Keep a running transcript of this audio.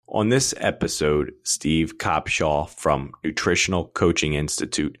On this episode, Steve Kopshaw from Nutritional Coaching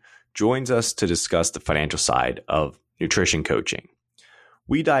Institute joins us to discuss the financial side of nutrition coaching.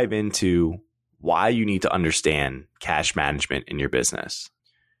 We dive into why you need to understand cash management in your business,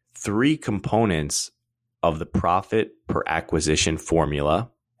 3 components of the profit per acquisition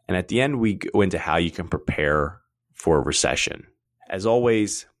formula, and at the end, we go into how you can prepare for a recession. As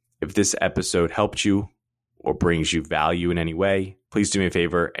always, if this episode helped you or brings you value in any way, please do me a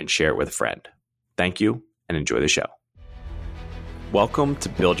favor and share it with a friend. Thank you and enjoy the show. Welcome to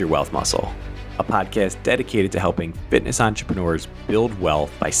Build Your Wealth Muscle, a podcast dedicated to helping fitness entrepreneurs build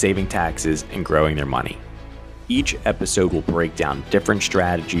wealth by saving taxes and growing their money. Each episode will break down different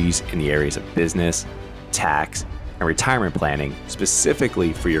strategies in the areas of business, tax, and retirement planning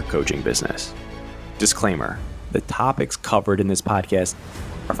specifically for your coaching business. Disclaimer, the topics covered in this podcast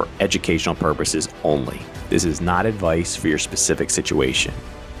are for educational purposes only. This is not advice for your specific situation.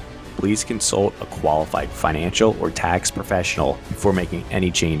 Please consult a qualified financial or tax professional before making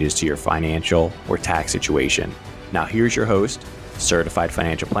any changes to your financial or tax situation. Now here's your host, certified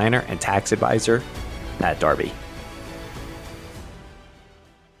financial planner and tax advisor, Pat Darby.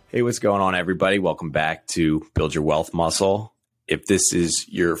 Hey, what's going on, everybody? Welcome back to Build Your Wealth Muscle. If this is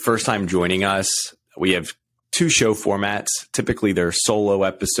your first time joining us, we have 2 show formats. Typically, they're solo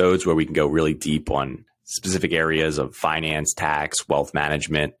episodes where we can go really deep on specific areas of finance, tax, wealth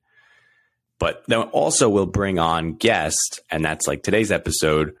management. But then also we'll bring on guests, and that's like today's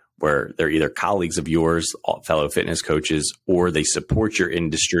episode, where they're either colleagues of yours, fellow fitness coaches, or they support your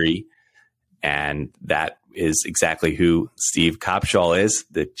industry. And that is exactly who Steve Kopshaw is,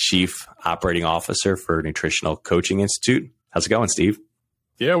 the Chief Operating Officer for Nutritional Coaching Institute. How's it going, Steve?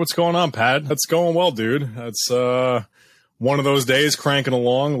 Yeah, what's going on, Pat? That's going well, dude. That's one of those days cranking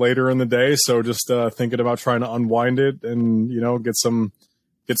along later in the day. So just thinking about trying to unwind it and, get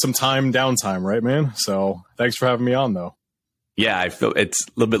some time downtime, right, man? So thanks for having me on, though. Yeah, I feel it's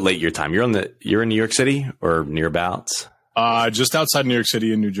a little bit late your time. You're in New York City or nearabouts? Just outside New York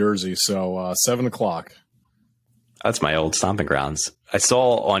City in New Jersey. So 7 o'clock. That's my old stomping grounds. I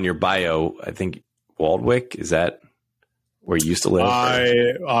saw on your bio, I think Waldwick, is that where you used to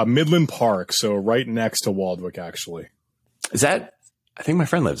live? Midland Park, so right next to Waldwick, actually. Is that, I think my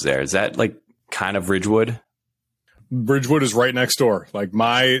friend lives there. Is that like kind of Ridgewood? Ridgewood is right next door. Like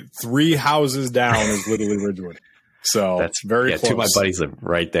my 3 houses down is literally Ridgewood. So that's very close. 2 of my buddies live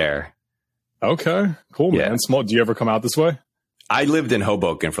right there. Okay, cool, man. Small. Do you ever come out this way? I lived in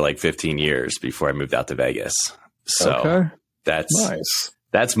Hoboken for like 15 years before I moved out to Vegas. So that's nice.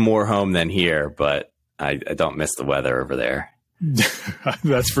 That's more home than here, but I don't miss the weather over there.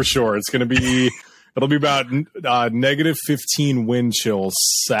 That's for sure. It'll be about negative 15 wind chills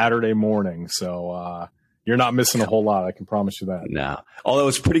Saturday morning. So you're not missing a whole lot. I can promise you that. No, although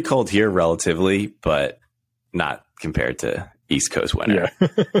it's pretty cold here relatively, but not compared to East Coast winter.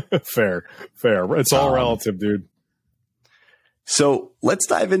 Yeah. Fair. It's all relative, dude. So let's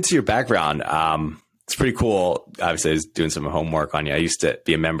dive into your background. It's pretty cool. Obviously, I was doing some homework on you. I used to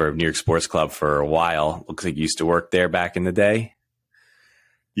be a member of New York Sports Club for a while. Looks like you used to work there back in the day.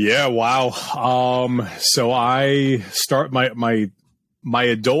 Yeah. Wow. So I start my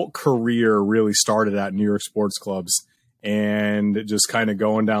adult career really started at New York Sports Clubs and just kind of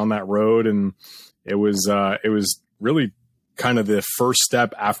going down that road. And it was really kind of the first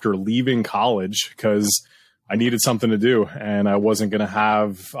step after leaving college because I needed something to do and I wasn't going to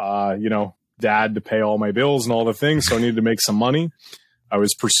have, dad to pay all my bills and all the things. So I needed to make some money. I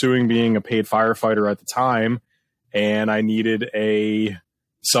was pursuing being a paid firefighter at the time and I needed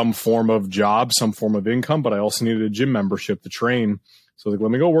some form of job, some form of income, but I also needed a gym membership to train. So let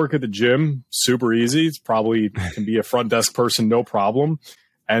me go work at the gym. Super easy. It's probably can be a front desk person, no problem.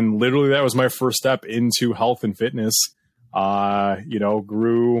 And literally that was my first step into health and fitness.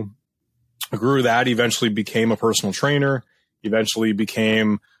 Grew that, eventually became a personal trainer, eventually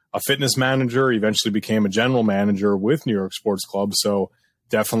became a fitness manager, eventually became a general manager with New York Sports Club. So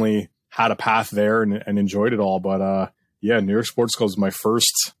definitely had a path there and enjoyed it all. But New York Sports Club is my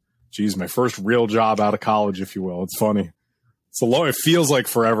first real job out of college, if you will. It's funny. It feels like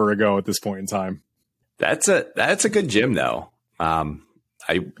forever ago at this point in time. That's a good gym though.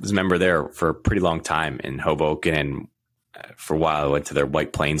 I was a member there for a pretty long time in Hoboken, and for a while I went to their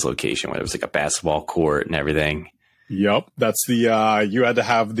White Plains location where there was like a basketball court and everything. Yep. That's the, you had to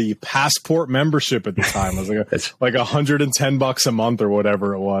have the Passport membership at the time. It was like $110 a month or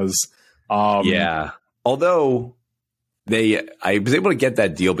whatever it was. Yeah. Although I was able to get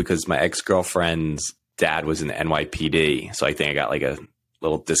that deal because my ex-girlfriend's dad was in the NYPD. So I think I got like a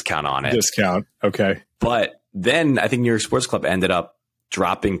little discount on it. Discount. Okay. But then I think New York Sports Club ended up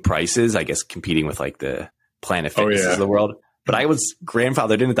dropping prices, I guess competing with like the Planet Fitness of the world. But I was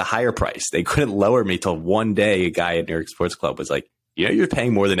grandfathered in at the higher price. They couldn't lower me till one day. A guy at New York Sports Club was like, you're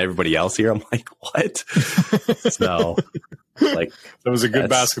paying more than everybody else here. I'm like, what? So like, that was a good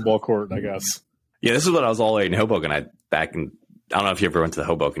basketball court, I guess. Yeah, this is what I was all in Hoboken. I don't know if you ever went to the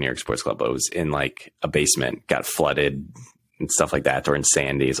Hoboken New York Sports Club, but it was in like a basement, got flooded and stuff like that, or in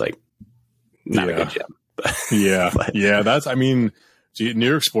sandy. It's like not a good gym. New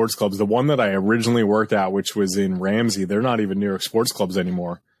York Sports Clubs, the one that I originally worked at, which was in Ramsey, they're not even New York Sports Clubs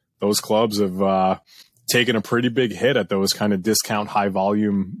anymore. Those clubs have taken a pretty big hit at those kind of discount, high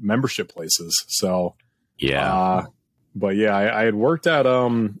volume membership places. So, I had worked at,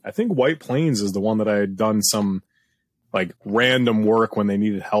 I think White Plains is the one that I had done some like random work when they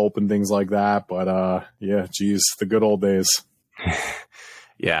needed help and things like that. But the good old days.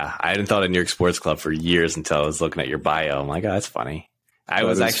 Yeah, I hadn't thought of New York Sports Club for years until I was looking at your bio. I'm like, oh, that's funny. I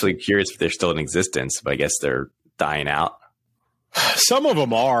was actually curious if they're still in existence, but I guess they're dying out. Some of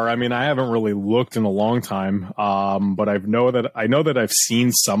them are. I mean, I haven't really looked in a long time, but I know that I've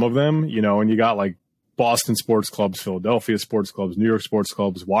seen some of them. And you got like Boston Sports Clubs, Philadelphia Sports Clubs, New York Sports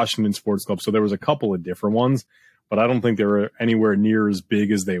Clubs, Washington Sports Clubs. So there was a couple of different ones, but I don't think they were anywhere near as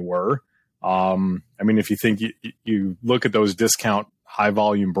big as they were. I mean, if you think you look at those discount high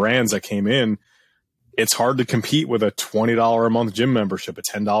volume brands that came in, it's hard to compete with a $20 a month gym membership, a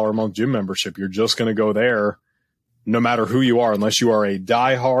 $10 a month gym membership. You're just going to go there no matter who you are, unless you are a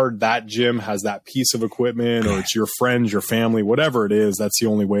diehard, that gym has that piece of equipment, or it's your friends, your family, whatever it is. That's the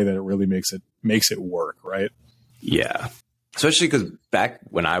only way that it really makes it work. Right. Yeah. Especially because back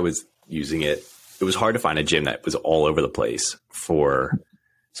when I was using it, it was hard to find a gym that was all over the place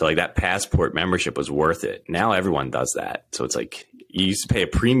so like that Passport membership was worth it. Now everyone does that. So it's like you used to pay a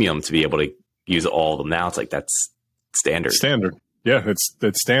premium to be able to use all of them. Now it's like that's standard. Yeah,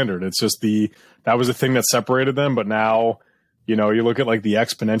 it's standard. It's just that was the thing that separated them. But now, you look at like the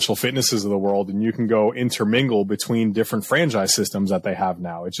Exponential Fitnesses of the world, and you can go intermingle between different franchise systems that they have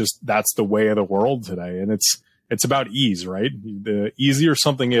now. It's just, that's the way of the world today. And it's about ease, right? The easier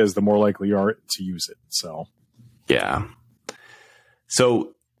something is, the more likely you are to use it. So, yeah.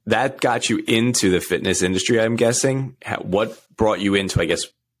 So that got you into the fitness industry, I'm guessing. What brought you into, I guess,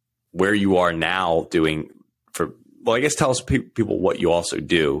 where you are now doing I guess tell us people what you also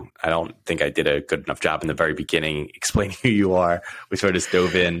do. I don't think I did a good enough job in the very beginning explaining who you are. We sort of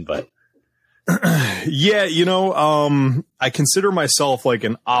dove in, but yeah, I consider myself like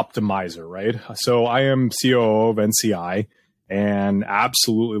an optimizer, right? So I am COO of NCI and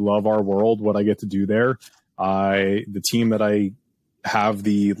absolutely love our world, what I get to do there. The team that I have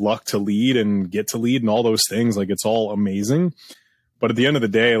the luck to lead and get to lead and all those things, like it's all amazing. But at the end of the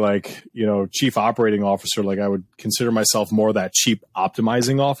day, like, chief operating officer, like I would consider myself more that chief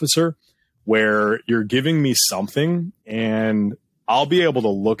optimizing officer, where you're giving me something and I'll be able to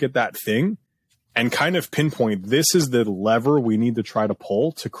look at that thing and kind of pinpoint, this is the lever we need to try to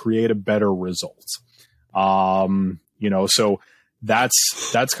pull to create a better result. So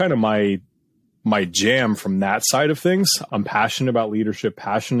that's kind of my jam from that side of things. I'm passionate about leadership,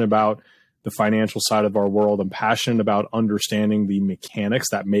 passionate about the financial side of our world. I'm passionate about understanding the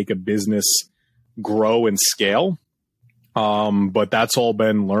mechanics that make a business grow and scale. But that's all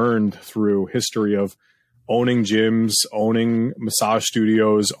been learned through history of owning gyms, owning massage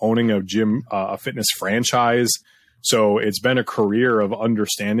studios, owning a gym, a fitness franchise. So it's been a career of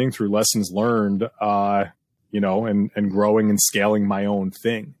understanding through lessons learned, and growing and scaling my own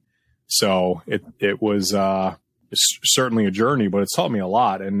thing. So it was certainly a journey, but it's taught me a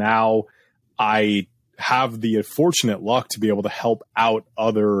lot. And now I have the fortunate luck to be able to help out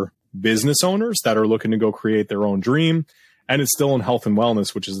other business owners that are looking to go create their own dream. And it's still in health and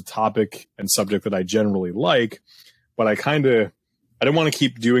wellness, which is a topic and subject that I generally like. But I didn't want to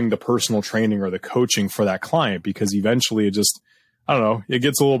keep doing the personal training or the coaching for that client, because eventually it just, it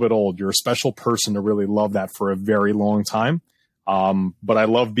gets a little bit old. You're a special person to really love that for a very long time. But I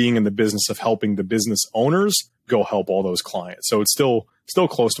love being in the business of helping the business owners go help all those clients. So it's still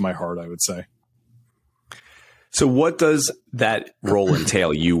close to my heart, I would say. So what does that role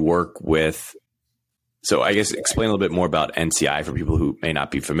entail? You work with, so I guess explain a little bit more about NCI for people who may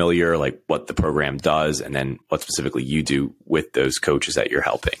not be familiar, like what the program does, and then what specifically you do with those coaches that you're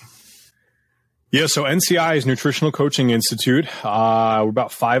helping. Yeah, so NCI is Nutritional Coaching Institute. We're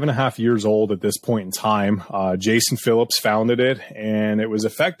about 5.5 years old at this point in time. Jason Phillips founded it, and it was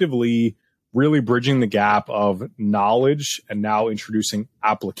effectively really bridging the gap of knowledge and now introducing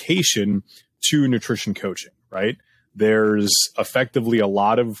application to nutrition coaching, right? There's effectively a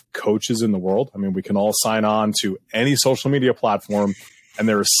lot of coaches in the world. I mean, we can all sign on to any social media platform and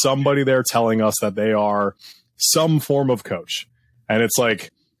there is somebody there telling us that they are some form of coach. And it's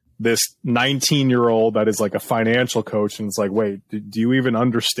like this 19-year-old that is like a financial coach. And it's like, wait, do you even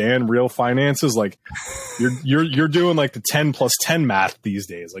understand real finances? Like you're doing like the 10 plus 10 math these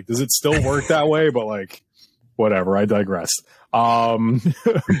days. Like, does it still work that way? But like, whatever, I digress.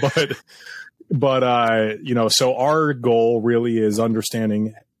 But so our goal really is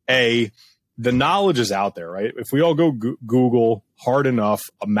understanding the knowledge is out there, right? If we all go Google hard enough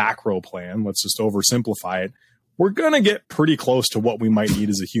a macro plan, let's just oversimplify it, we're going to get pretty close to what we might need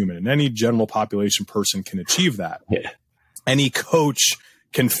as a human. And any general population person can achieve that. Yeah. Any coach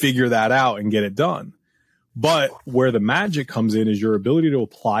can figure that out and get it done. But where the magic comes in is your ability to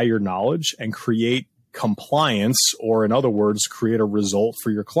apply your knowledge and create compliance, or in other words, create a result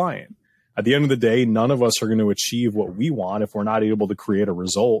for your client. At the end of the day, none of us are going to achieve what we want if we're not able to create a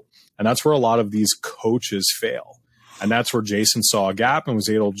result. And that's where a lot of these coaches fail. And that's where Jason saw a gap and was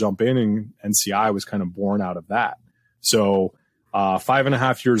able to jump in, and NCI was kind of born out of that. So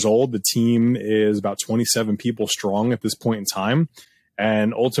 5.5 years old, the team is about 27 people strong at this point in time.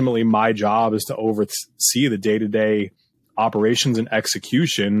 And ultimately, my job is to oversee the day-to-day operations and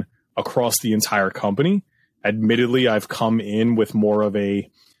execution across the entire company. Admittedly, I've come in with more of a,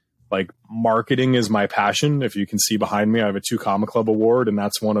 like, marketing is my passion. If you can see behind me, I have a 2 Comma Club award, and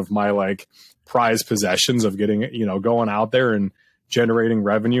that's one of my like prized possessions of getting, going out there and generating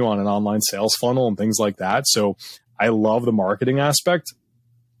revenue on an online sales funnel and things like that. So I love the marketing aspect,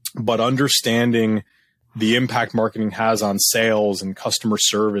 but understanding the impact marketing has on sales and customer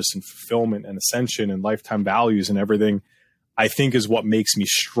service and fulfillment and ascension and lifetime values and everything, I think is what makes me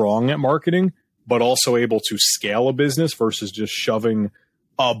strong at marketing, but also able to scale a business versus just shoving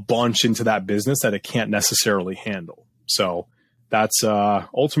a bunch into that business that it can't necessarily handle. So that's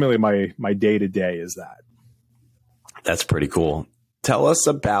ultimately my day-to-day is that. That's pretty cool. Tell us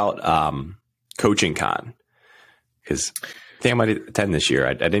about Coaching Con, because I think I might attend this year.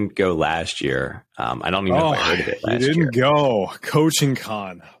 I didn't go last year. I don't even know if I heard of it last year. You didn't go. Coaching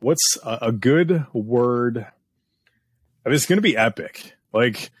Con. What's a good word? I mean, it's going to be epic.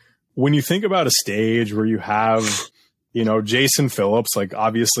 Like, when you think about a stage where you have, Jason Phillips, like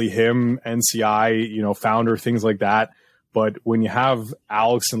obviously him, NCI, founder, things like that. But when you have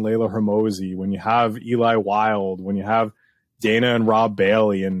Alex and Layla Hermosi, when you have Eli Wild, when you have Dana and Rob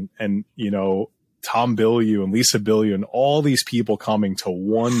Bailey and Tom Bilyeu and Lisa Bilyeu and all these people coming to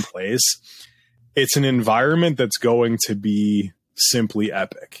one place, it's an environment that's going to be simply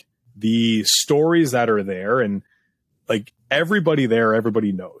epic. The stories that are there, and like everybody there,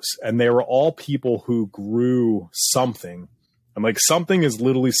 everybody knows. And they were all people who grew something. And like something is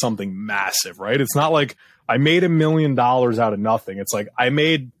literally something massive, right? It's not like I made $1 million out of nothing. It's like I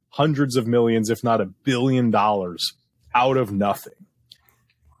made hundreds of millions, if not $1 billion out of nothing.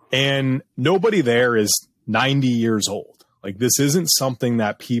 And nobody there is 90 years old. Like, this isn't something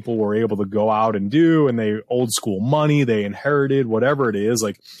that people were able to go out and do, and they old school money, they inherited, whatever it is.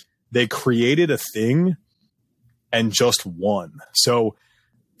 Like, they created a thing and just won. So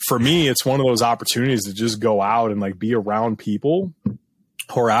for me, it's one of those opportunities to just go out and like be around people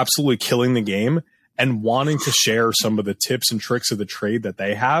who are absolutely killing the game and wanting to share some of the tips and tricks of the trade that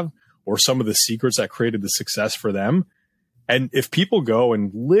they have, or some of the secrets that created the success for them. And if people go and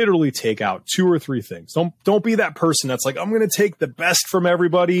literally take out 2 or 3 things, don't be that person that's like, I'm going to take the best from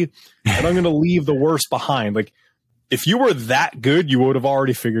everybody and I'm going to leave the worst behind. Like, if you were that good, you would have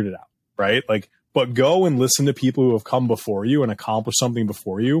already figured it out, right? Like, but go and listen to people who have come before you and accomplished something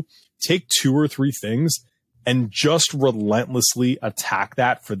before you. Take 2 or 3 things and just relentlessly attack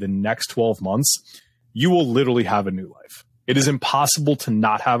that for the next 12 months. You will literally have a new life. It is impossible to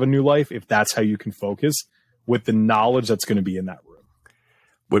not have a new life if that's how you can focus with the knowledge that's going to be in that room.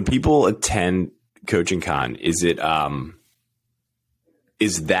 When people attend Coaching Con, is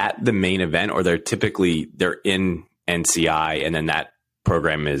that the main event, or they're in NCI and then that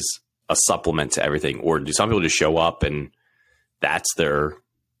program is a supplement to everything? Or do some people just show up and that's their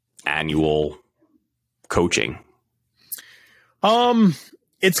annual coaching?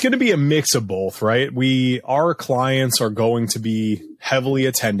 It's going to be a mix of both, right? Our clients are going to be heavily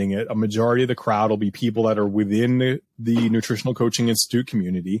attending it. A majority of the crowd will be people that are within the Nutritional Coaching Institute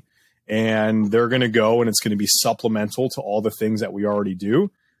community, and they're going to go, and it's going to be supplemental to all the things that we already do.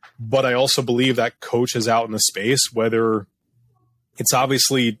 But I also believe that coaches out in the space, whether it's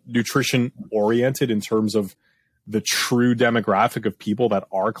obviously nutrition oriented in terms of the true demographic of people that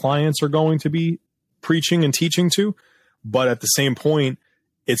our clients are going to be preaching and teaching to, but at the same point,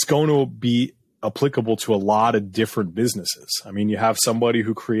 it's going to be applicable to a lot of different businesses. I mean, you have somebody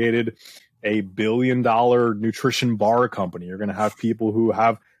who created a $1 billion nutrition bar company. You're going to have people who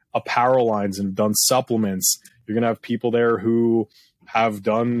have apparel lines and have done supplements. You're going to have people there who have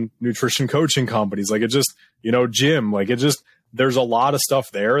done nutrition coaching companies. Like, it just, gym, like, it just, there's a lot of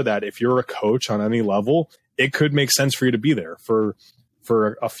stuff there that if you're a coach on any level, it could make sense for you to be there for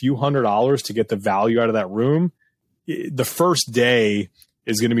a few $100s to get the value out of that room. The first day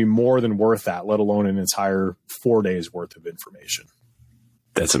is going to be more than worth that, let alone an entire 4 days worth of information.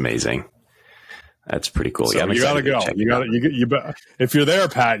 That's amazing. That's pretty cool. So you got to go. If you're there,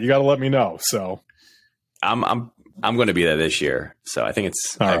 Pat, you got to let me know. So I'm going to be there this year. So I think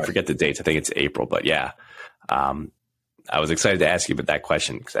it's, I forget the dates. I think it's April, but yeah. I was excited to ask you about that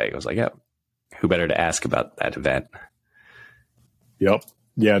question because I was like, yeah, who better to ask about that event? Yep.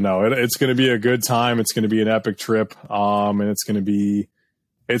 Yeah, no, it's going to be a good time. It's going to be an epic trip. And it's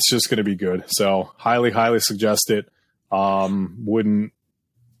just going to be good. So highly, highly suggest it. Not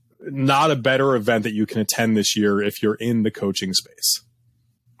a better event that you can attend this year if you're in the coaching space.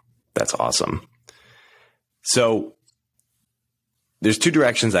 That's awesome. So there's two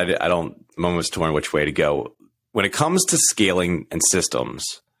directions I'm almost torn which way to go. When it comes to scaling and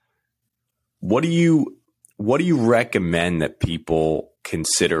systems, what do you recommend that people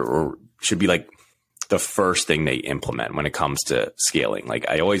consider or should be like the first thing they implement when it comes to scaling? Like,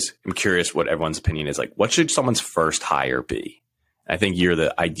 I always am curious what everyone's opinion is. Like, what should someone's first hire be? I think you're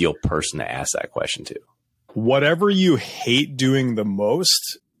the ideal person to ask that question to. Whatever you hate doing the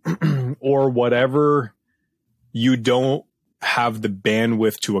most or whatever you don't have the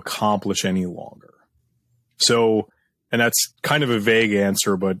bandwidth to accomplish any longer. So, and that's kind of a vague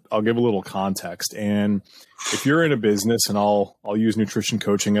answer, but I'll give a little context. And if you're in a business, and I'll use nutrition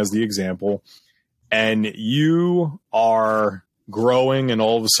coaching as the example, and you are growing and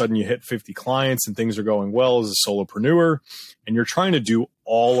all of a sudden you hit 50 clients and things are going well as a solopreneur and you're trying to do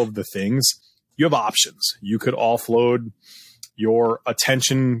all of the things, you have options. You could offload your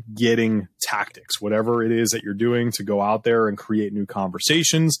attention getting tactics, whatever it is that you're doing to go out there and create new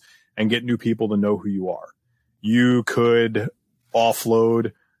conversations and get new people to know who you are. You could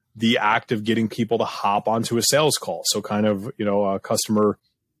offload the act of getting people to hop onto a sales call. So kind of, a customer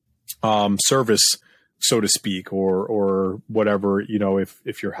service, so to speak, or whatever,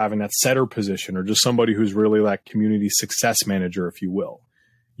 if you're having that setter position or just somebody who's really like community success manager, if you will,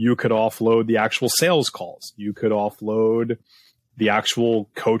 you could offload the actual sales calls. You could offload the actual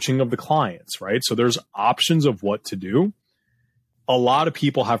coaching of the clients, right? So there's options of what to do. A lot of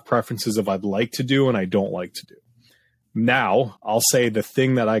people have preferences of I'd like to do and I don't like to do. Now, I'll say the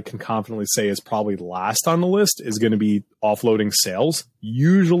thing that I can confidently say is probably last on the list is going to be offloading sales.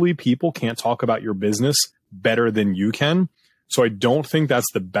 Usually people can't talk about your business better than you can. So I don't think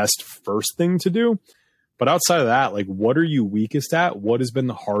that's the best first thing to do. But outside of that, like, what are you weakest at? What has been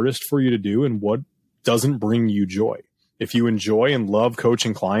the hardest for you to do? And what doesn't bring you joy? If you enjoy and love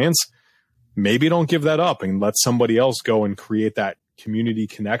coaching clients, maybe don't give that up and let somebody else go and create that community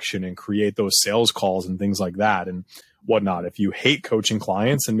connection and create those sales calls and things like that and whatnot. If you hate coaching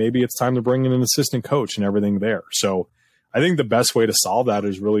clients, and maybe it's time to bring in an assistant coach and everything there. So I think the best way to solve that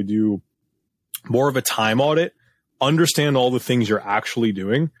is really do more of a time audit, understand all the things you're actually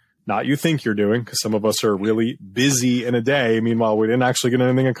doing, not you think you're doing, because some of us are really busy in a day. Meanwhile, we didn't actually get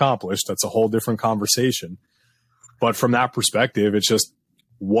anything accomplished. That's a whole different conversation. But from that perspective, it's just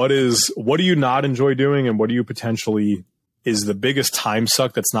what do you not enjoy doing, and what do you potentially is the biggest time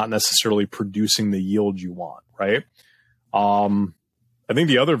suck that's not necessarily producing the yield you want, right? I think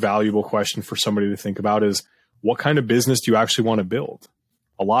the other valuable question for somebody to think about is, what kind of business do you actually want to build?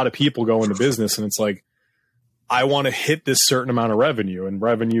 A lot of people go into business and it's like, I want to hit this certain amount of revenue, and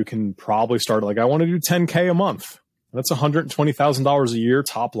revenue can probably start like, I want to do 10K a month. That's $120,000 a year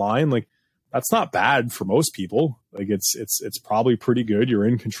top line. Like, that's not bad for most people. Like, it's probably pretty good. You're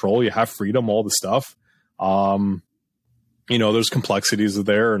in control. You have freedom, all the stuff. There's complexities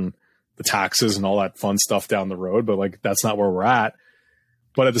there and the taxes and all that fun stuff down the road, but like, that's not where we're at.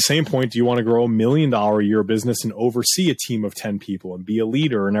 But at the same point, do you want to grow $1 million a year business and oversee a team of 10 people and be a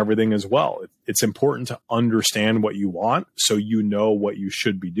leader and everything as well? It's important to understand what you want so you know what you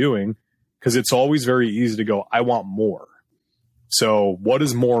should be doing, because it's always very easy to go, I want more. So what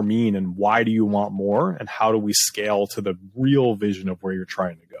does more mean, and why do you want more, and how do we scale to the real vision of where you're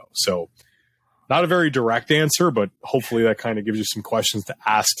trying to go? So not a very direct answer, but hopefully that kind of gives you some questions to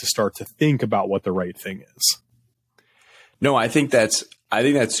ask to start to think about what the right thing is. No, I think that's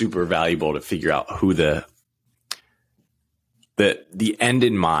super valuable to figure out who the end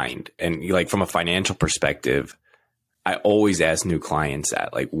in mind. And like, from a financial perspective, I always ask new clients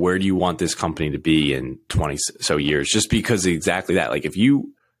that, like, where do you want this company to be in 20 so years? Just because exactly that, like, if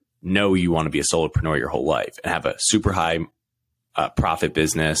you know you want to be a solopreneur your whole life and have a super high profit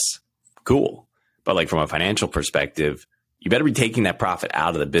business, cool. But like from a financial perspective, you better be taking that profit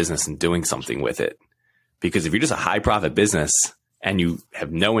out of the business and doing something with it. Because if you're just a high profit business and you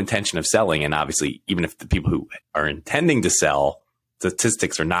have no intention of selling, and obviously even if the people who are intending to sell,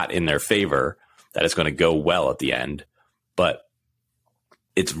 statistics are not in their favor, that it's going to go well at the end. But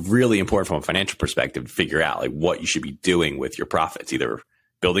it's really important from a financial perspective to figure out like what you should be doing with your profits, either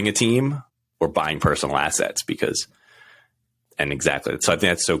building a team or buying personal assets. And exactly. So I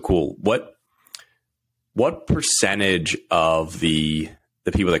think that's so cool. What percentage of the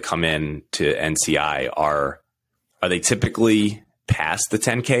people that come in to NCI are they typically past the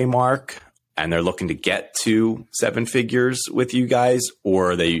 10K mark and they're looking to get to 7 figures with you guys,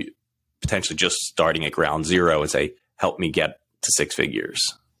 or are they potentially just starting at ground zero and say, help me get to 6 figures?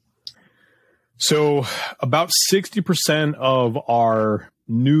 So about 60% of our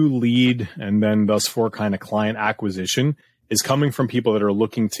new lead and then thus for kind of client acquisition is coming from people that are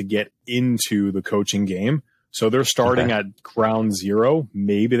looking to get into the coaching game. So they're starting at ground zero.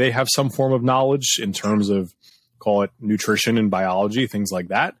 Maybe they have some form of knowledge in terms of, call it nutrition and biology, things like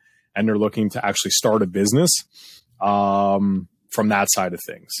that. And they're looking to actually start a business from that side of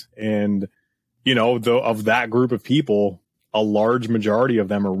things. And, you know, of that group of people, a large majority of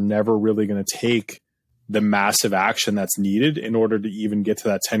them are never really going to take the massive action that's needed in order to even get to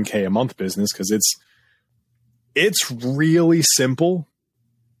that 10K a month business. Because it's really simple,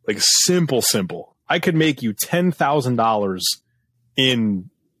 like simple. I could make you $10,000 in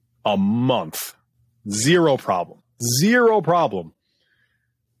a month. Zero problem.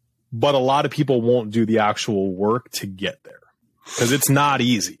 But a lot of people won't do the actual work to get there because it's not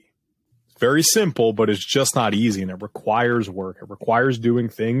easy. It's very simple, but it's just not easy. And it requires work. It requires doing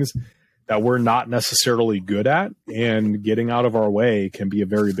things that we're not necessarily good at, and getting out of our way can be a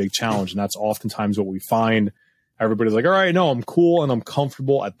very big challenge. And that's oftentimes what we find. Everybody's like, all right, no, I'm cool and I'm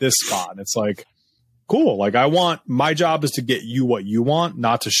comfortable at this spot. And it's like, cool. Like my job is to get you what you want,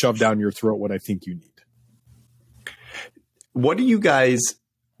 not to shove down your throat what I think you need. What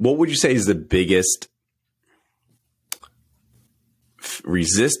would you say is the biggest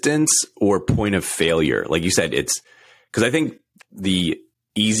resistance or point of failure? Like you said, it's because I think the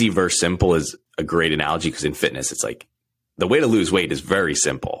easy versus simple is a great analogy, because in fitness, it's like the way to lose weight is very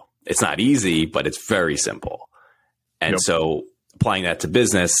simple. It's not easy, but it's very simple. And so applying that to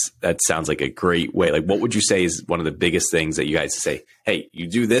business, that sounds like a great way. Like, what would you say is one of the biggest things that you guys say, hey, you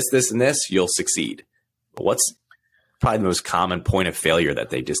do this, this, and this, you'll succeed? But what's probably the most common point of failure that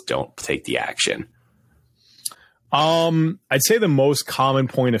they just don't take the action? I'd say the most common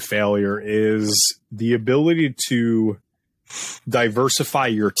point of failure is the ability to diversify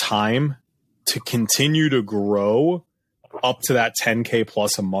your time to continue to grow up to that 10K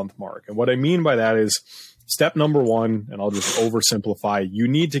plus a month mark. And what I mean by that is, step number one, and I'll just oversimplify, you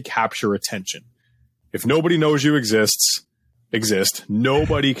need to capture attention. If nobody knows you exist,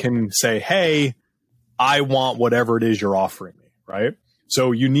 nobody can say, hey, I want whatever it is you're offering me, right?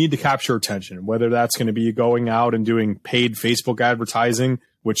 So you need to capture attention, whether that's going to be going out and doing paid Facebook advertising,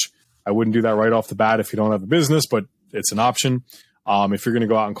 which I wouldn't do that right off the bat if you don't have a business, but it's an option. If you're going to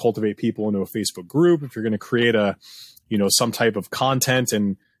go out and cultivate people into a Facebook group, if you're going to create some type of content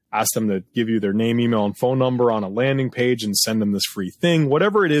and ask them to give you their name, email, and phone number on a landing page and send them this free thing,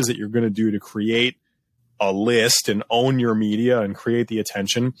 whatever it is that you're going to do to create a list and own your media and create the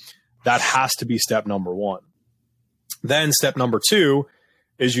attention, that has to be step number one. Then step number two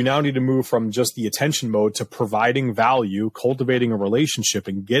is you now need to move from just the attention mode to providing value, cultivating a relationship,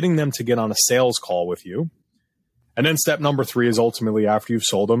 and getting them to get on a sales call with you. And then step number three is ultimately, after you've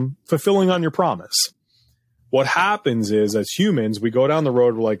sold them, fulfilling on your promise. What happens is, as humans, we go down the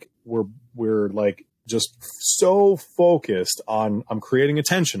road, we're like just so focused on, I'm creating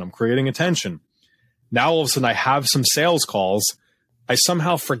attention. Now all of a sudden I have some sales calls. I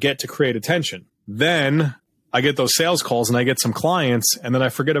somehow forget to create attention. Then I get those sales calls and I get some clients, and then I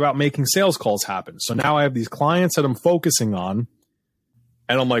forget about making sales calls happen. So now I have these clients that I'm focusing on,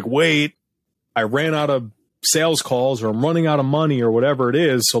 and I'm like, wait, I ran out of sales calls, or I'm running out of money, or whatever it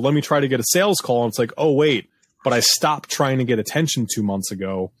is. So let me try to get a sales call. And it's like, oh, wait, but I stopped trying to get attention 2 months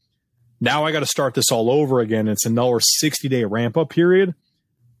ago. Now I got to start this all over again. It's another 60-day ramp up period.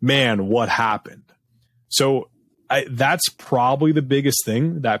 Man, what happened? So that's probably the biggest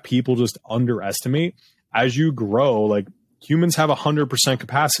thing that people just underestimate. As you grow, like, humans have 100%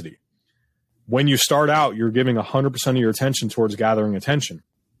 capacity. When you start out, you're giving 100% of your attention towards gathering attention.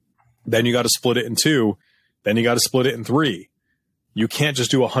 Then you got to split it in 2. Then you got to split it in 3. You can't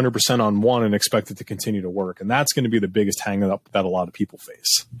just do 100% on one and expect it to continue to work. And that's going to be the biggest hang up that a lot of people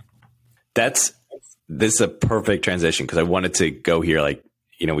face. This is a perfect transition because I wanted to go here. Like,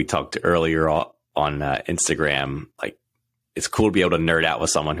 we talked earlier on Instagram, like it's cool to be able to nerd out with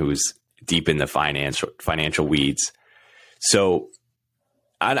someone who's deep in the financial weeds. So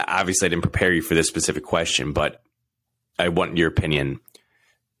obviously I didn't prepare you for this specific question, but I want your opinion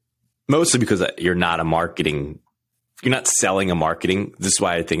mostly because you're not selling a marketing. This is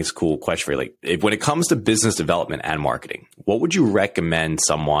why I think it's a cool question for you. Like, when it comes to business development and marketing, what would you recommend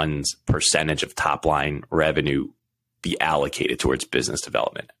someone's percentage of top line revenue be allocated towards business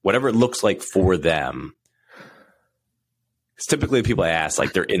development? Whatever it looks like for them. It's typically people I ask,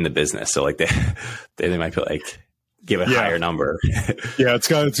 like they're in the business. So like they might be like, give a higher number. Yeah, it's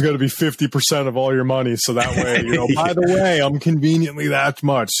got to be 50% of all your money. So that way, by the way, I'm conveniently that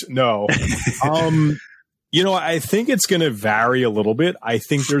much. No. I think it's going to vary a little bit. I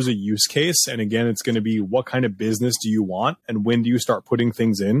think there's a use case. And again, it's going to be what kind of business do you want and when do you start putting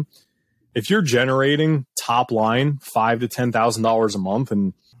things in? If you're generating top line $5,000 to $10,000 a month,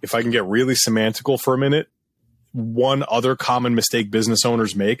 and if I can get really semantical for a minute, one other common mistake business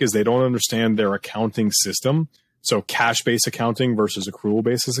owners make is they don't understand their accounting system. So cash-based accounting versus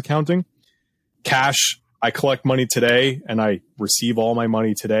accrual-basis accounting. Cash, I collect money today and I receive all my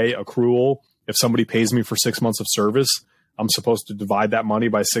money today. Accrual, if somebody pays me for 6 months of service, I'm supposed to divide that money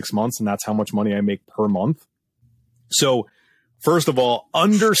by 6 months, and that's how much money I make per month. So first of all,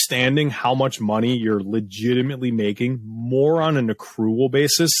 understanding how much money you're legitimately making more on an accrual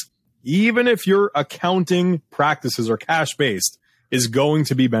basis, even if your accounting practices are cash-based, is going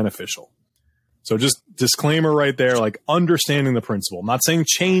to be beneficial. So just disclaimer right there, like understanding the principle. I'm not saying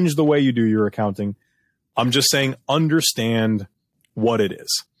change the way you do your accounting. I'm just saying understand what it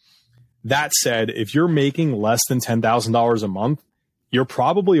is. That said, if you're making less than $10,000 a month, you're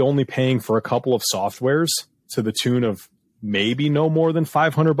probably only paying for a couple of softwares to the tune of maybe no more than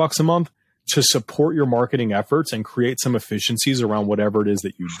 $500 a month to support your marketing efforts and create some efficiencies around whatever it is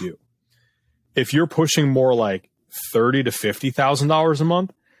that you do. If you're pushing more like $30,000 to $50,000 a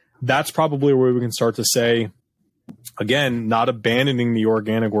month, that's probably where we can start to say, again, not abandoning the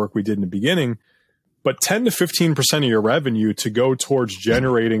organic work we did in the beginning, but 10 to 15% of your revenue to go towards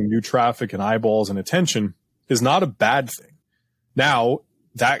generating new traffic and eyeballs and attention is not a bad thing. Now,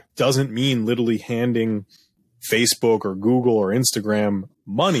 that doesn't mean literally handing Facebook or Google or Instagram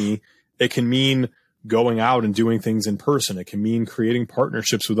money. It can mean going out and doing things in person. It can mean creating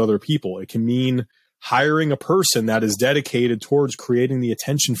partnerships with other people. It can mean hiring a person that is dedicated towards creating the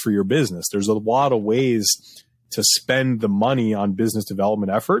attention for your business. There's a lot of ways to spend the money on business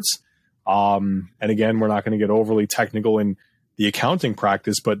development efforts. And again, we're not going to get overly technical in the accounting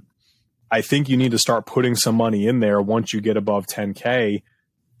practice, but I think you need to start putting some money in there once you get above 10K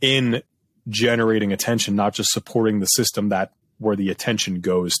in generating attention, not just supporting the system where the attention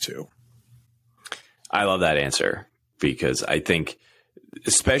goes to. I love that answer because I think,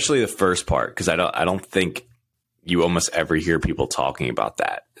 especially the first part, because I don't think you almost ever hear people talking about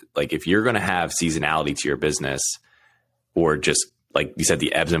that. Like if you're going to have seasonality to your business, or just like you said,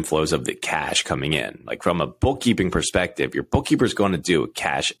 the ebbs and flows of the cash coming in, like from a bookkeeping perspective, your bookkeeper is going to do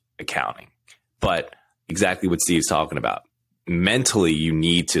cash accounting, but exactly what Steve's talking about. Mentally, you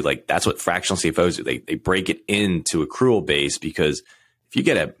need to, like, that's what fractional CFOs do. They break it into accrual base, because if you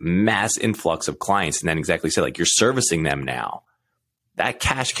get a mass influx of clients and then exactly say, like, you're servicing them now, that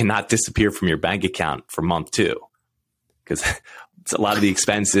cash cannot disappear from your bank account for month 2, because it's a lot of the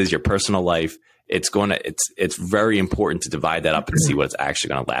expenses, your personal life. It's very important to divide that up and see what's actually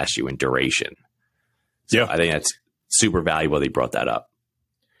going to last you in duration. So yeah, I think that's super valuable that you brought that up.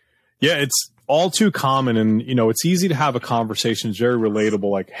 Yeah, it's all too common. And, it's easy to have a conversation. It's very relatable.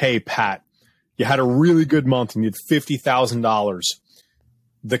 Like, hey, Pat, you had a really good month and you had $50,000.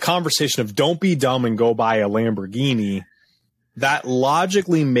 The conversation of don't be dumb and go buy a Lamborghini, that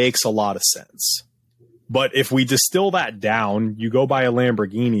logically makes a lot of sense. But if we distill that down, you go buy a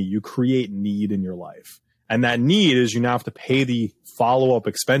Lamborghini, you create need in your life. And that need is you now have to pay the follow-up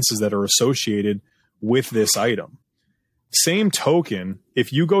expenses that are associated with this item. Same token,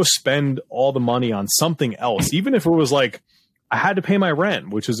 if you go spend all the money on something else, even if it was like, I had to pay my rent,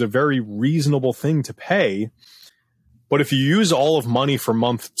 which is a very reasonable thing to pay. But if you use all of money for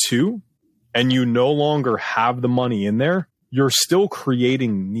month 2 and you no longer have the money in there, you're still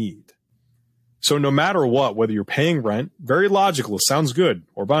creating need. So no matter what, whether you're paying rent, very logical, it sounds good,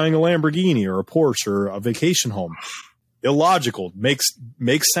 or buying a Lamborghini or a Porsche or a vacation home, illogical, makes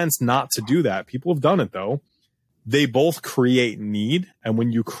sense not to do that. People have done it though. They both create need. And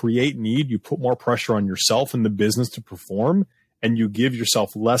when you create need, you put more pressure on yourself and the business to perform, and you give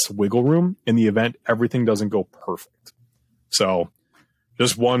yourself less wiggle room in the event everything doesn't go perfect. So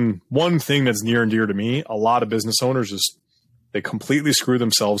just one thing that's near and dear to me. A lot of business owners they completely screw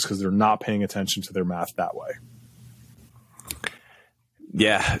themselves because they're not paying attention to their math that way.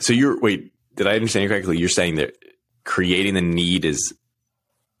 Yeah. So did I understand you correctly? You're saying that creating the need is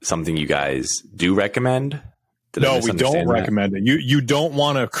something you guys do recommend? No, we don't recommend it. You don't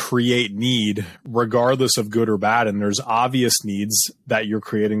want to create need regardless of good or bad. And there's obvious needs that you're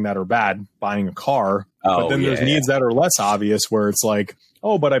creating that are bad, buying a car. But then there's needs that are less obvious where it's like,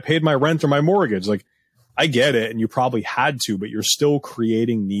 oh, but I paid my rent or my mortgage. Like, I get it. And you probably had to, but you're still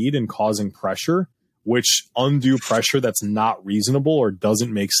creating need and causing pressure, which undue pressure that's not reasonable or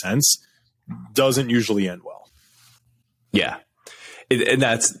doesn't make sense doesn't usually end well. Yeah. And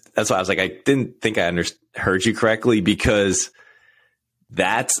that's why I was like, I didn't think I heard you correctly, because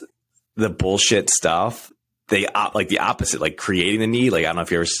that's the bullshit stuff. They like the opposite, like creating the need. Like, I don't know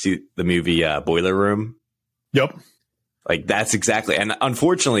if you ever see the movie Boiler Room. Yep. Like, that's exactly. And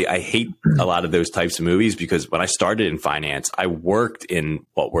unfortunately, I hate a lot of those types of movies, because when I started in finance, I worked in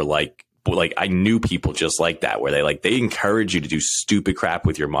what were like I knew people just like that, where they encourage you to do stupid crap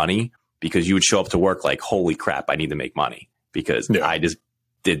with your money, because you would show up to work like, holy crap, I need to make money, because I just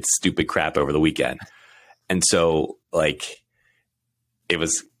did stupid crap over the weekend. And so, like, it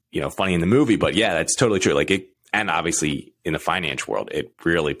was, funny in the movie, but yeah, that's totally true. Like, and obviously in the finance world, it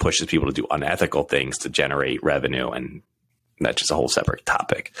really pushes people to do unethical things to generate revenue. And that's just a whole separate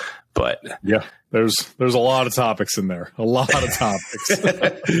topic. But yeah, there's a lot of topics in there, a lot of topics.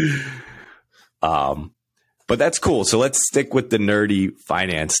 But that's cool. So let's stick with the nerdy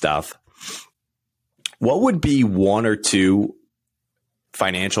finance stuff. What would be one or two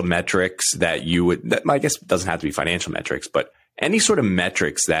financial metrics that I guess it doesn't have to be financial metrics, but any sort of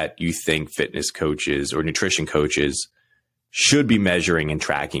metrics that you think fitness coaches or nutrition coaches should be measuring and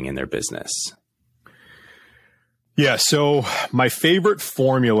tracking in their business? Yeah. So my favorite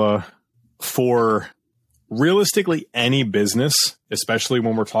formula for realistically any business, especially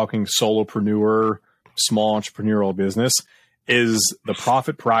when we're talking solopreneur, small entrepreneurial business, is the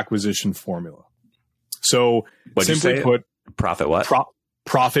profit per acquisition formula. So simply put, profit what?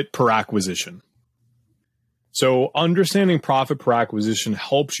 Profit per acquisition. So understanding profit per acquisition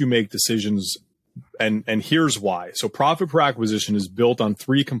helps you make decisions. And here's why. So profit per acquisition is built on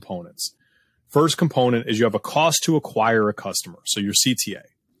three components. First component is you have a cost to acquire a customer, so your CTA.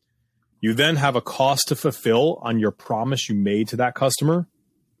 You then have a cost to fulfill on your promise you made to that customer,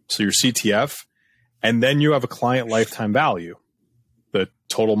 so your CTF. And then you have a client lifetime value, the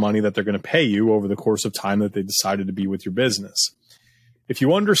total money that they're going to pay you over the course of time that they decided to be with your business. If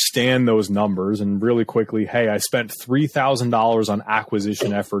you understand those numbers and really quickly, hey, I spent $3,000 on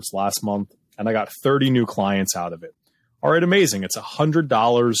acquisition efforts last month and I got 30 new clients out of it. All right, amazing. It's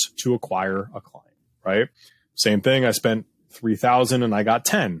 $100 to acquire a client, right? Same thing. I spent $3,000 and I got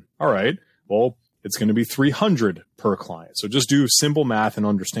 10. All right. Well, it's going to be $300 per client. So just do simple math and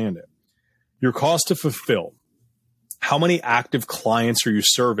understand it. Your cost to fulfill. How many active clients are you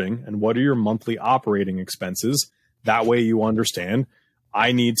serving and what are your monthly operating expenses? That way you understand,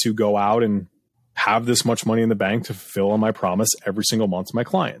 I need to go out and have this much money in the bank to fulfill on my promise every single month to my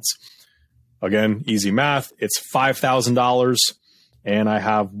clients. Again, easy math. It's $5,000 and I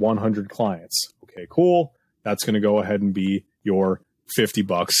have 100 clients. Okay, cool. That's going to go ahead and be your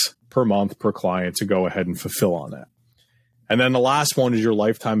 $50 per month per client to go ahead and fulfill on that. And then the last one is your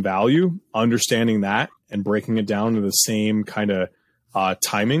lifetime value, understanding that and breaking it down to the same kind of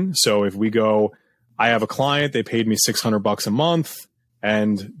timing. So if we go, I have a client, they paid me $600 a month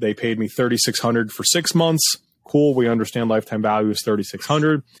and they paid me $3,600 for 6 months. Cool. We understand lifetime value is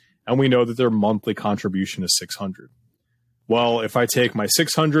 $3,600 and we know that their monthly contribution is $600. Well, if I take my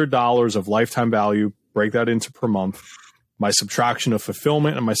 $600 of lifetime value, break that into per month, my subtraction of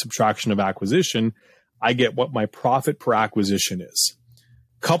fulfillment and my subtraction of acquisition, I get what my profit per acquisition is.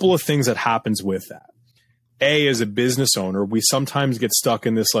 Couple of things that happens with that. A, as a business owner, we sometimes get stuck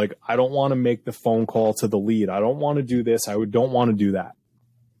in this, like, I don't want to make the phone call to the lead. I don't want to do this. I don't want to do that.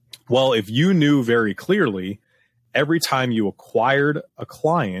 Well, if you knew very clearly, every time you acquired a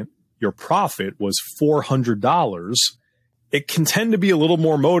client, your profit was $400, it can tend to be a little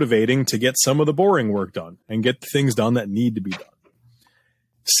more motivating to get some of the boring work done and get the things done that need to be done.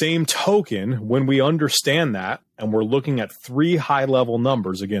 Same token, when we understand that and we're looking at three high-level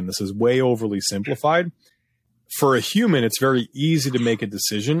numbers, again, this is way overly simplified. For a human, it's very easy to make a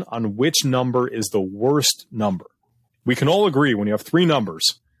decision on which number is the worst number. We can all agree when you have three numbers,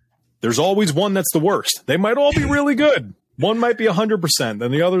 there's always one that's the worst. They might all be really good. One might be 100%,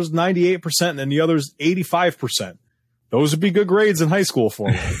 then the other's 98%, and then the other's 85%. Those would be good grades in high school for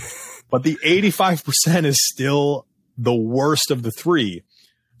me. But the 85% is still the worst of the three.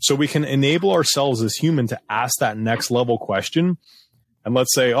 So we can enable ourselves as human to ask that next level question. And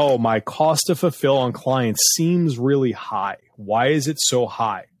let's say, oh, my cost to fulfill on clients seems really high. Why is it so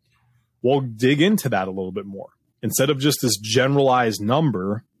high? We'll dig into that a little bit more. Instead of just this generalized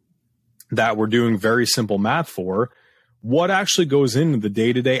number that we're doing very simple math for, what actually goes into the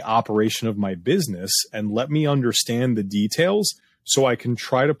day-to-day operation of my business, and let me understand the details so I can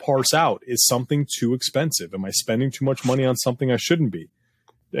try to parse out, is something too expensive? Am I spending too much money on something I shouldn't be?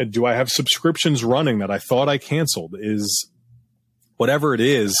 Do I have subscriptions running that I thought I canceled? Is whatever it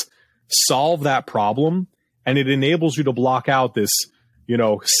is, solve that problem, and it enables you to block out this,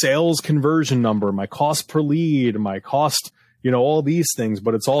 sales conversion number, my cost per lead, my cost, all these things.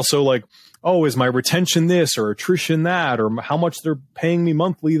 But it's also like, oh, is my retention this or attrition that, or how much they're paying me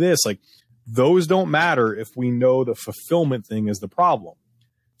monthly this? Like, those don't matter if we know the fulfillment thing is the problem.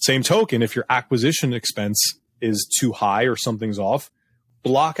 Same token, if your acquisition expense is too high or something's off,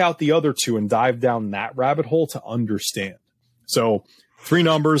 block out the other two and dive down that rabbit hole to understand. So 3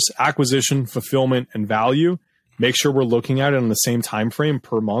 numbers: acquisition, fulfillment, and value. Make sure we're looking at it in the same time frame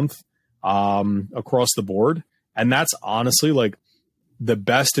per month across the board. And that's honestly like the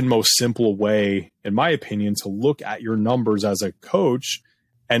best and most simple way, in my opinion, to look at your numbers as a coach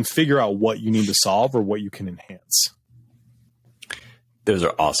and figure out what you need to solve or what you can enhance. Those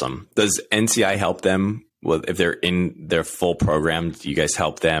are awesome. Does NCI help them with, if they're in their full program? Do you guys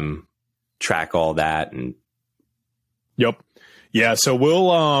help them track all that? And Yep. Yeah. So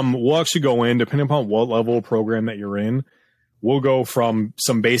we'll actually go in, depending upon what level of program that you're in, we'll go from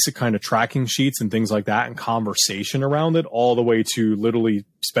some basic kind of tracking sheets and things like that and conversation around it, all the way to literally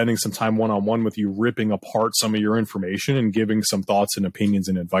spending some time one-on-one with you, ripping apart some of your information and giving some thoughts and opinions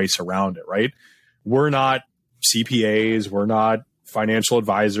and advice around it, right? We're not CPAs. We're not financial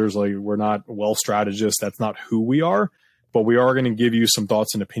advisors. Like, we're not wealth strategists. That's not who we are. But we are going to give you some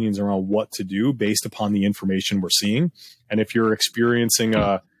thoughts and opinions around what to do based upon the information we're seeing. And if you're experiencing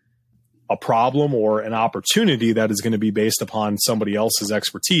a problem or an opportunity that is going to be based upon somebody else's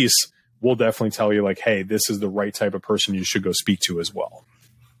expertise, we'll definitely tell you, like, hey, this is the right type of person you should go speak to as well.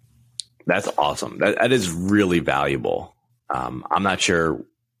 That's awesome. That is really valuable. I'm not sure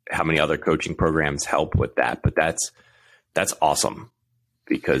how many other coaching programs help with that, but that's awesome,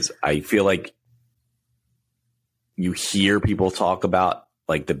 because I feel like you hear people talk about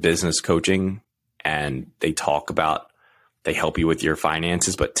like the business coaching, and they help you with your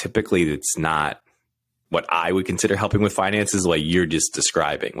finances, but typically it's not what I would consider helping with finances, like you're just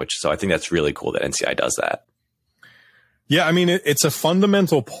describing, so I think that's really cool that NCI does that. Yeah. I mean, it's a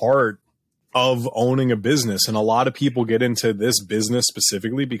fundamental part of owning a business. And a lot of people get into this business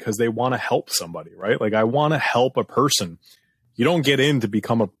specifically because they want to help somebody, right? Like, I want to help a person. You don't get in to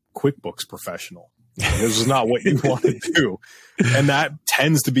become a QuickBooks professional. This is not what you want to do. And that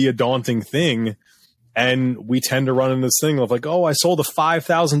tends to be a daunting thing. And we tend to run into this thing of like, oh, I sold a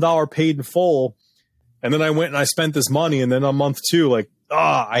 $5,000 paid in full. And then I went and I spent this money. And then on month 2, like,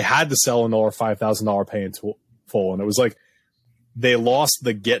 I had to sell another $5,000 pay in full. And it was like, they lost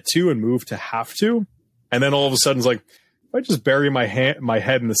the get to and moved to have to. And then all of a sudden it's like, if I just bury my head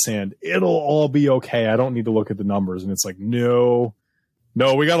in the sand, it'll all be okay. I don't need to look at the numbers. And it's like, no,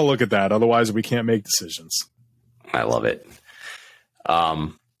 we got to look at that. Otherwise we can't make decisions. I love it.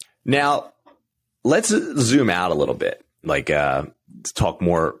 Now let's zoom out a little bit, like, talk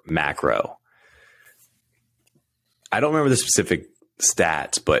more macro. I don't remember the specific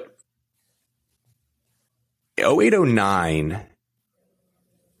stats, but 0809,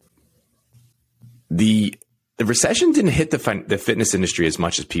 the recession didn't hit the fitness industry as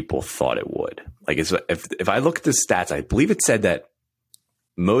much as people thought it would. Like, if I look at the stats, I believe it said that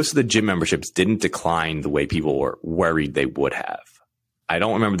most of the gym memberships didn't decline the way people were worried they would have. I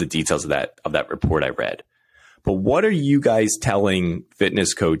don't remember the details of that report I read. But what are you guys telling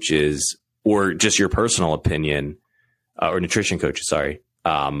fitness coaches, or just your personal opinion, or nutrition coaches, sorry,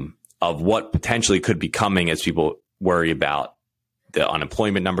 of what potentially could be coming as people worry about the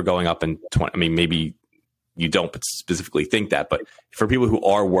unemployment number going up in 20? I mean, maybe you don't specifically think that, but for people who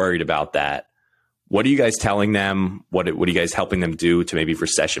are worried about that, what are you guys telling them? What are you guys helping them do to maybe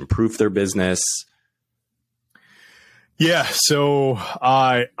recession-proof their business? Yeah, so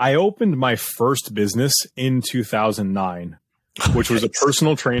I opened my first business in 2009, which was a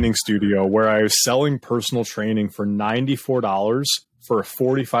personal training studio where I was selling personal training for $94 for a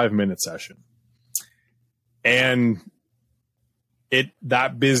 45-minute session. And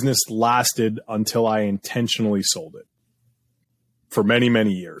that business lasted until I intentionally sold it for many,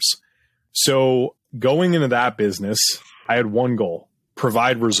 many years. So going into that business, I had one goal: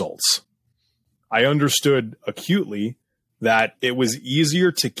 provide results. I understood acutely that it was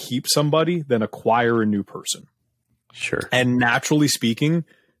easier to keep somebody than acquire a new person. Sure. And naturally speaking,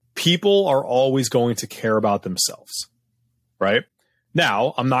 people are always going to care about themselves, right?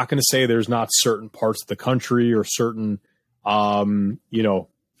 Now, I'm not going to say there's not certain parts of the country or certain,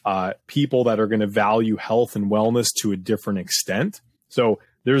 people that are going to value health and wellness to a different extent. So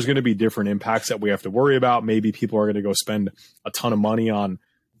there's going to be different impacts that we have to worry about. Maybe people are going to go spend a ton of money on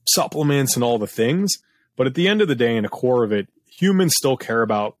supplements and all the things. But at the end of the day, in the core of it, humans still care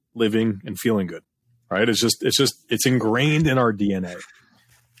about living and feeling good, right? It's ingrained in our DNA.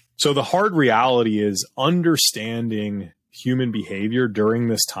 So the hard reality is understanding human behavior during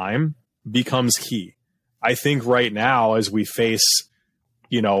this time becomes key. I think right now, as we face,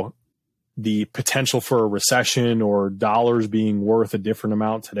 the potential for a recession or dollars being worth a different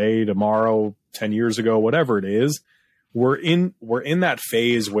amount today, tomorrow, 10 years ago, whatever it is, we're in that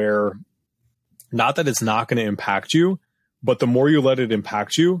phase where not that it's not going to impact you, but the more you let it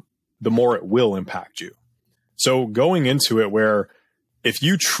impact you, the more it will impact you. So going into it where if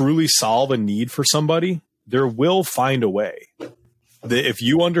you truly solve a need for somebody, there will find a way. If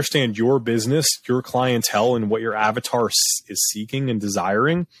you understand your business, your clientele, and what your avatar is seeking and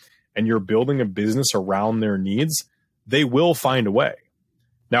desiring, and you're building a business around their needs, they will find a way.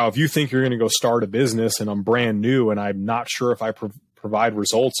 Now, if you think you're going to go start a business and I'm brand new and I'm not sure if I provide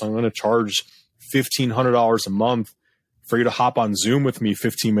results, I'm going to charge $1,500 a month for you to hop on Zoom with me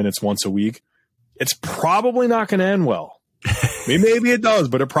 15 minutes once a week, it's probably not going to end well. Maybe it does,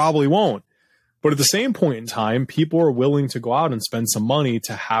 but it probably won't. But at the same point in time, people are willing to go out and spend some money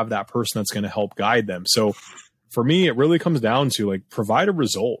to have that person that's going to help guide them. So for me, it really comes down to provide a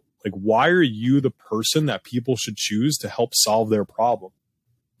result. Why are you the person that people should choose to help solve their problem?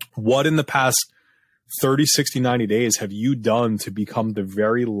 What in the past 30, 60, 90 days have you done to become the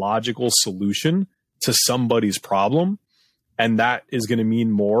very logical solution to somebody's problem? And that is going to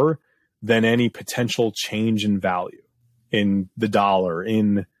mean more than any potential change in value in the dollar,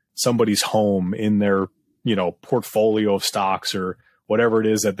 in somebody's home, in their, portfolio of stocks or whatever it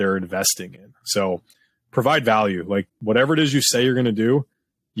is that they're investing in. So provide value. Whatever it is you say you're going to do,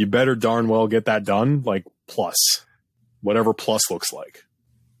 you better darn well get that done, plus, whatever plus looks like.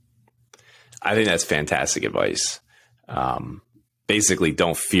 I think that's fantastic advice. Basically,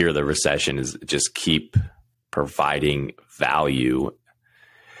 don't fear the recession, is just keep providing value.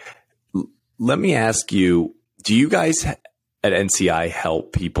 Let me ask you, do you guys at NCI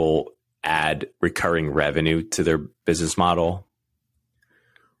help people add recurring revenue to their business model?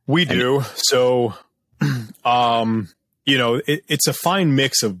 We do. So, it's a fine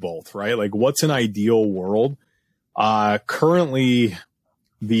mix of both, right? What's an ideal world? Currently,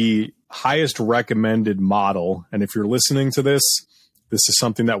 the highest recommended model, and if you're listening to this is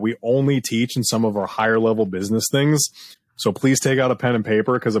something that we only teach in some of our higher level business things. So please take out a pen and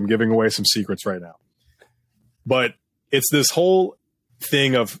paper because I'm giving away some secrets right now. But it's this whole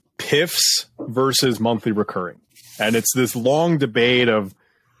thing of PIFs versus monthly recurring. And it's this long debate of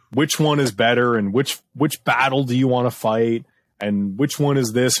which one is better and which battle do you want to fight and which one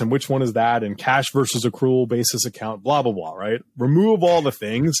is this and which one is that and cash versus accrual basis account, blah, blah, blah, right? Remove all the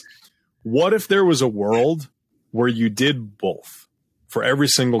things. What if there was a world where you did both for every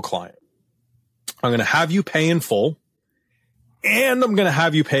single client? I'm going to have you pay in full and I'm going to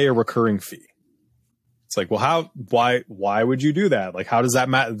have you pay a recurring fee. It's why would you do that? How does that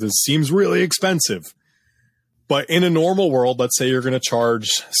matter? This seems really expensive. But in a normal world, let's say you're going to charge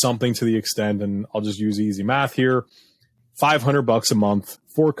something to the extent, and I'll just use easy math here, $500 a month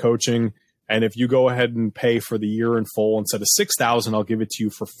for coaching. And if you go ahead and pay for the year in full, instead of $6,000, I'll give it to you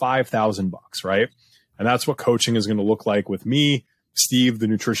for $5,000, right? And that's what coaching is going to look like with me, Steve, the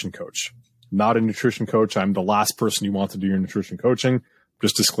nutrition coach. Not a nutrition coach. I'm the last person you want to do your nutrition coaching.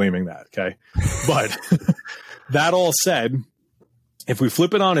 Just disclaiming that, okay? But that all said, if we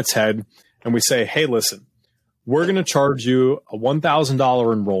flip it on its head and we say, hey, listen, we're going to charge you a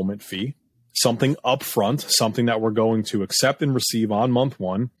 $1,000 enrollment fee, something upfront, something that we're going to accept and receive on month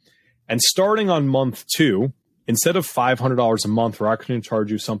one. And starting on month two, instead of $500 a month, we're actually going to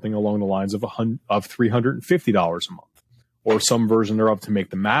charge you something along the lines of $350 a month, or some version thereof to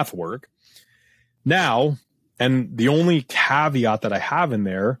make the math work. Now, and the only caveat that I have in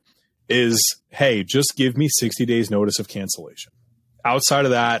there is, hey, just give me 60 days notice of cancellation. Outside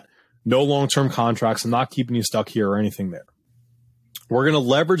of that, no long-term contracts. I'm not keeping you stuck here or anything there. We're going to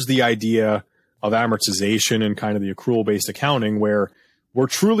leverage the idea of amortization and kind of the accrual-based accounting where we're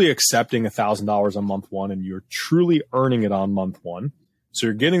truly accepting $1,000 on month one and you're truly earning it on month one. So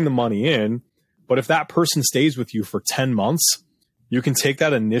you're getting the money in. But if that person stays with you for 10 months, you can take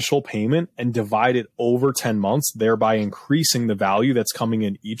that initial payment and divide it over 10 months, thereby increasing the value that's coming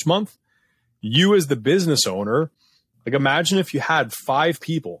in each month. You as the business owner, like imagine if you had 5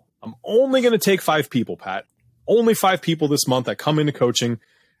 people. I'm only going to take 5 people, Pat. Only 5 people this month that come into coaching.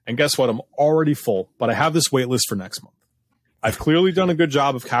 And guess what? I'm already full, but I have this wait list for next month. I've clearly done a good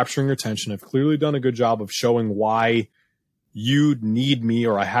job of capturing your attention. I've clearly done a good job of showing why you need me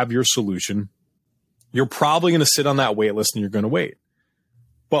or I have your solution. You're probably going to sit on that wait list and you're going to wait.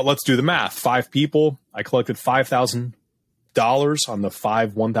 But let's do the math. 5 people. I collected $5,000 on the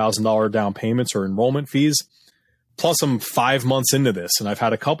 5 $1,000 down payments or enrollment fees. Plus, I'm 5 months into this, and I've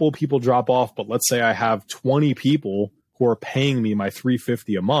had a couple of people drop off. But let's say I have 20 people who are paying me my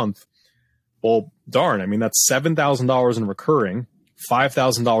 $350 a month. Well, darn, I mean, that's $7,000 in recurring,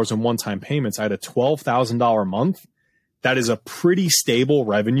 $5,000 in one-time payments. I had a $12,000 month. That is a pretty stable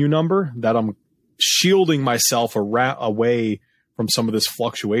revenue number that I'm shielding myself away from some of this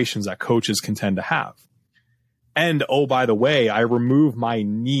fluctuations that coaches can tend to have. And, oh, by the way, I remove my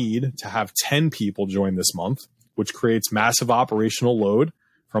need to have 10 people join this month, which creates massive operational load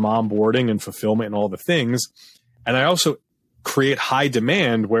from onboarding and fulfillment and all the things. And I also create high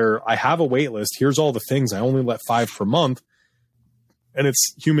demand where I have a wait list. Here's all the things. I only let 5 per month. And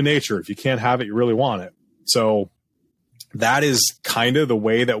it's human nature. If you can't have it, you really want it. So that is kind of the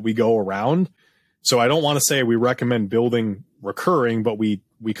way that we go around. So I don't want to say we recommend building recurring, but we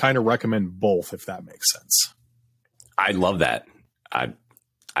kind of recommend both, if that makes sense. I love that. I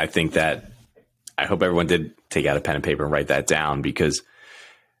think that I hope everyone did take out a pen and paper and write that down, because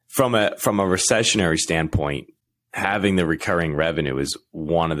from a recessionary standpoint, having the recurring revenue is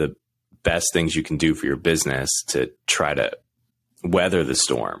one of the best things you can do for your business to try to weather the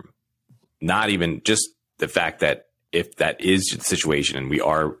storm. Not even just the fact that if that is the situation and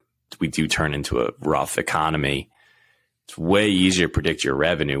we do turn into a rough economy, it's way easier to predict your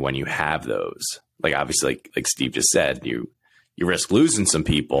revenue when you have those. Like obviously, like Steve just said, you risk losing some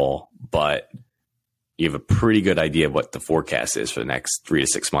people, but you have a pretty good idea of what the forecast is for the next 3 to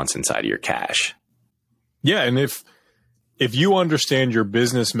 6 months inside of your cash. Yeah, and if you understand your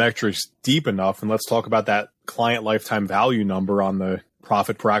business metrics deep enough, and let's talk about that client lifetime value number on the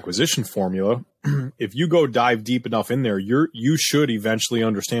profit per acquisition formula, if you go dive deep enough in there, you should eventually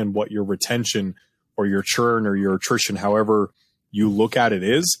understand what your retention or your churn or your attrition, however you look at it,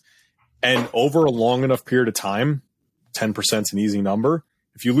 is. And over a long enough period of time, 10% is an easy number.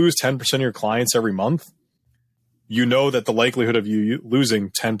 If you lose 10% of your clients every month, you know that the likelihood of you losing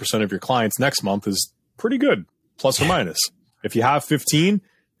 10% of your clients next month is pretty good, plus or minus. If you have 15,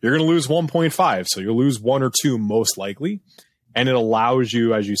 you're going to lose 1.5. So you'll lose 1 or 2 most likely. And it allows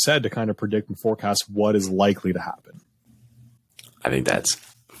you, as you said, to kind of predict and forecast what is likely to happen. I think that's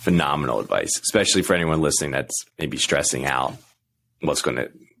phenomenal advice, especially for anyone listening that's maybe stressing out what's going to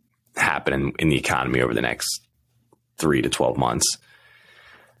happen in the economy over the next 3 to 12 months.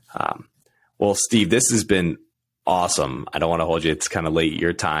 Well, Steve, this has been awesome. I don't want to hold you. It's kind of late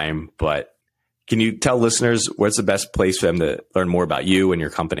your time, but can you tell listeners where's the best place for them to learn more about you and your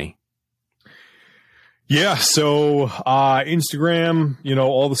company? Yeah. So Instagram,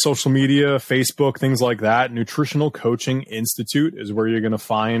 all the social media, Facebook, things like that. Nutritional Coaching Institute is where you're going to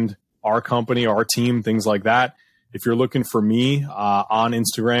find our company, our team, things like that. If you're looking for me on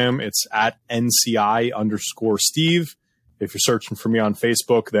Instagram, it's at NCI_Steve. If you're searching for me on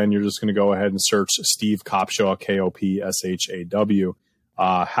Facebook, then you're just going to go ahead and search Steve Kopshaw, KOPSHAW.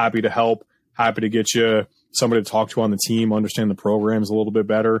 Happy to help. Happy to get you somebody to talk to on the team, understand the programs a little bit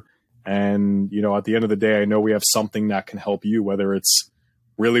better. And, at the end of the day, I know we have something that can help you, whether it's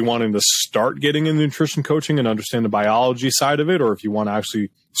really wanting to start getting into nutrition coaching and understand the biology side of it, or if you want to actually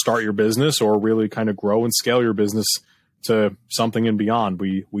start your business or really kind of grow and scale your business to something and beyond.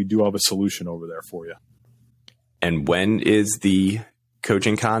 We do have a solution over there for you. And when is the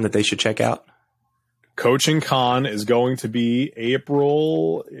Coaching Con that they should check out? Coaching Con is going to be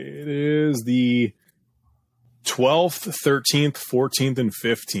April. It is the 12th, 13th, 14th, and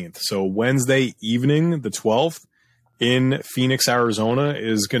 15th. So Wednesday evening, the 12th, in Phoenix, Arizona,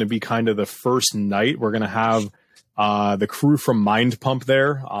 is going to be kind of the first night. We're going to have the crew from Mind Pump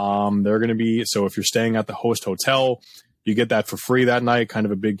there. They're going to be, so if you're staying at the host hotel, you get that for free that night, kind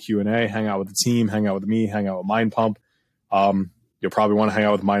of a big Q&A, hang out with the team, hang out with me, hang out with Mind Pump. You'll probably want to hang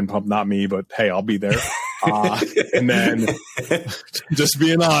out with Mind Pump, not me, but hey, I'll be there. And then just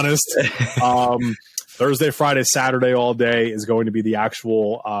being honest, Thursday, Friday, Saturday, all day is going to be the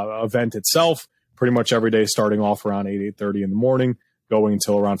actual event itself. Pretty much every day, starting off around 8:30 in the morning, going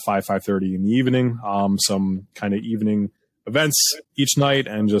until around 5:30 in the evening. Some kind of evening events each night,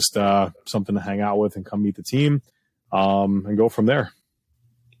 and just something to hang out with and come meet the team. and go from there.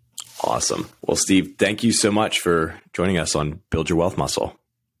 Awesome. Well, Steve, thank you so much for joining us on Build Your Wealth Muscle.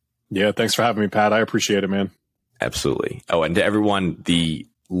 Yeah, thanks for having me, Pat. I appreciate it, man. Absolutely. Oh, and to everyone, the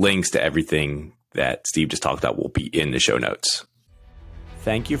links to everything that Steve just talked about will be in the show notes.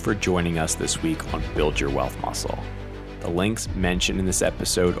 Thank you for joining us this week on Build Your Wealth Muscle. The links mentioned in this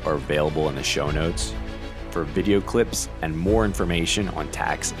episode are available in the show notes. For video clips and more information on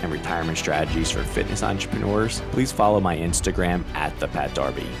tax and retirement strategies for fitness entrepreneurs, please follow my Instagram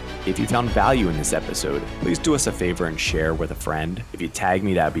 @ThePatDarby. If you found value in this episode, please do us a favor and share with a friend. If you tag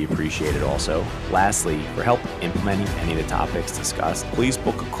me, that'd be appreciated also. Lastly, for help implementing any of the topics discussed, please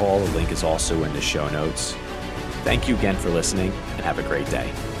book a call. The link is also in the show notes. Thank you again for listening and have a great day.